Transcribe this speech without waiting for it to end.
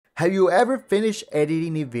Have you ever finished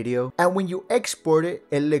editing a video and when you export it,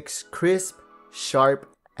 it looks crisp, sharp,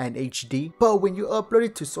 and HD, but when you upload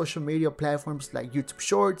it to social media platforms like YouTube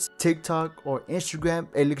Shorts, TikTok, or Instagram,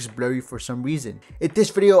 it looks blurry for some reason? In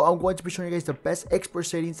this video, I'm going to be showing you guys the best export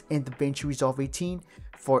settings in Davinci Resolve 18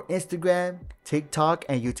 for Instagram, TikTok,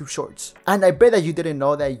 and YouTube Shorts. And I bet that you didn't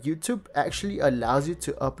know that YouTube actually allows you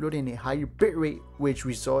to upload in a higher bitrate, which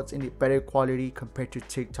results in a better quality compared to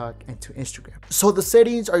TikTok and to Instagram. So the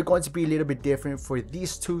settings are going to be a little bit different for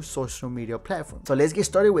these two social media platforms. So let's get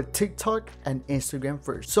started with TikTok and Instagram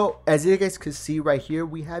first. So as you guys can see right here,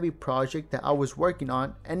 we have a project that I was working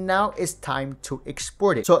on and now it's time to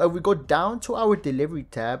export it. So if we go down to our delivery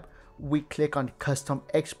tab, we click on custom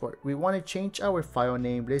export. We want to change our file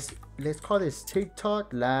name. Let's call this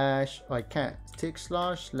TikTok slash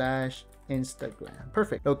Instagram.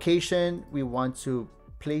 Perfect. Location, we want to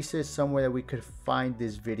place it somewhere that we could find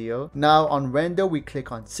this video. Now on render, we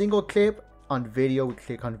click on single clip. On video, we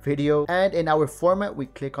click on video, and in our format, we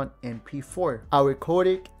click on MP4. Our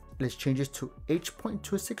codec, let's change this to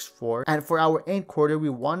H.264, and for our encoder, we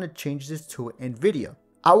want to change this to NVIDIA.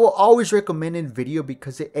 I will always recommend NVIDIA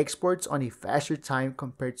because it exports on a faster time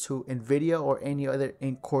compared to NVIDIA or any other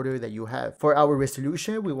encoder that you have. For our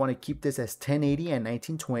resolution, we want to keep this as 1080 and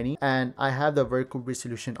 1920, and I have the vertical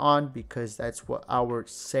resolution on because that's what our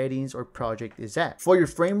settings or project is at. For your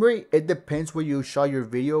frame rate, it depends what you shot your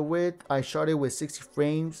video with. I shot it with 60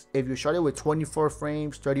 frames. If you shot it with 24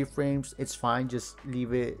 frames, 30 frames, it's fine. Just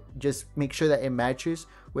leave it. Just make sure that it matches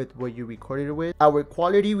with what you recorded it with. Our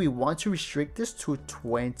quality, we want to restrict this to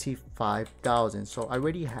 25,000. So I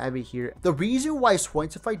already have it here. The reason why it's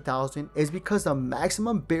 25,000 is because the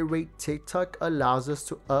maximum bitrate TikTok allows us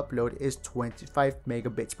to upload is 25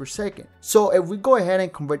 megabits per second. So if we go ahead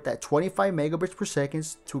and convert that 25 megabits per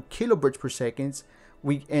second to kilobytes per second,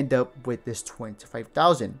 we end up with this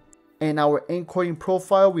 25,000. And our encoding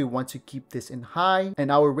profile, we want to keep this in high. And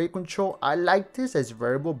our rate control, I like this as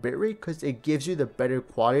variable bitrate because it gives you the better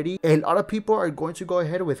quality. A lot of people are going to go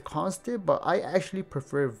ahead with constant, but I actually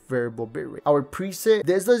prefer variable bitrate. Our preset,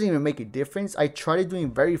 this doesn't even make a difference. I tried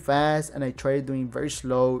doing very fast and I tried doing very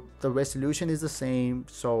slow. The resolution is the same,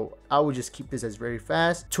 so I will just keep this as very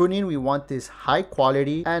fast. Tuning, we want this high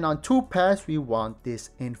quality, and on toolpaths, we want this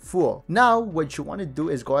in full. Now what you want to do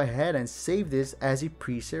is go ahead and save this as a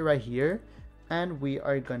preset right here, and we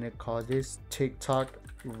are gonna call this TikTok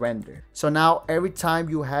render. So now every time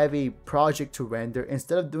you have a project to render,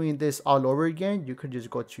 instead of doing this all over again, you can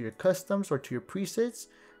just go to your customs or to your presets,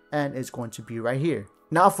 and it's going to be right here.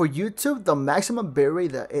 Now for YouTube, the maximum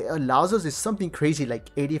bitrate that it allows us is something crazy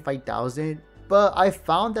like 85,000, but I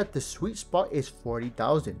found that the sweet spot is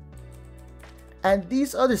 40,000. And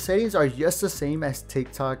these other settings are just the same as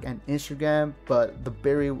TikTok and Instagram, but the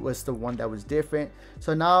bitrate was the one that was different.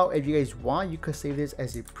 So now if you guys want, you could save this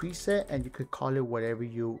as a preset and you could call it whatever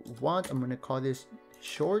you want. I'm gonna call this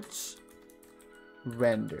Shorts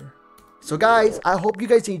Render. So guys, I hope you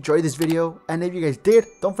guys enjoyed this video, and if you guys did,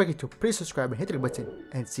 don't forget to please subscribe and hit the like button,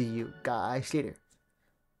 and see you guys later.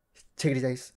 Take it easy, guys.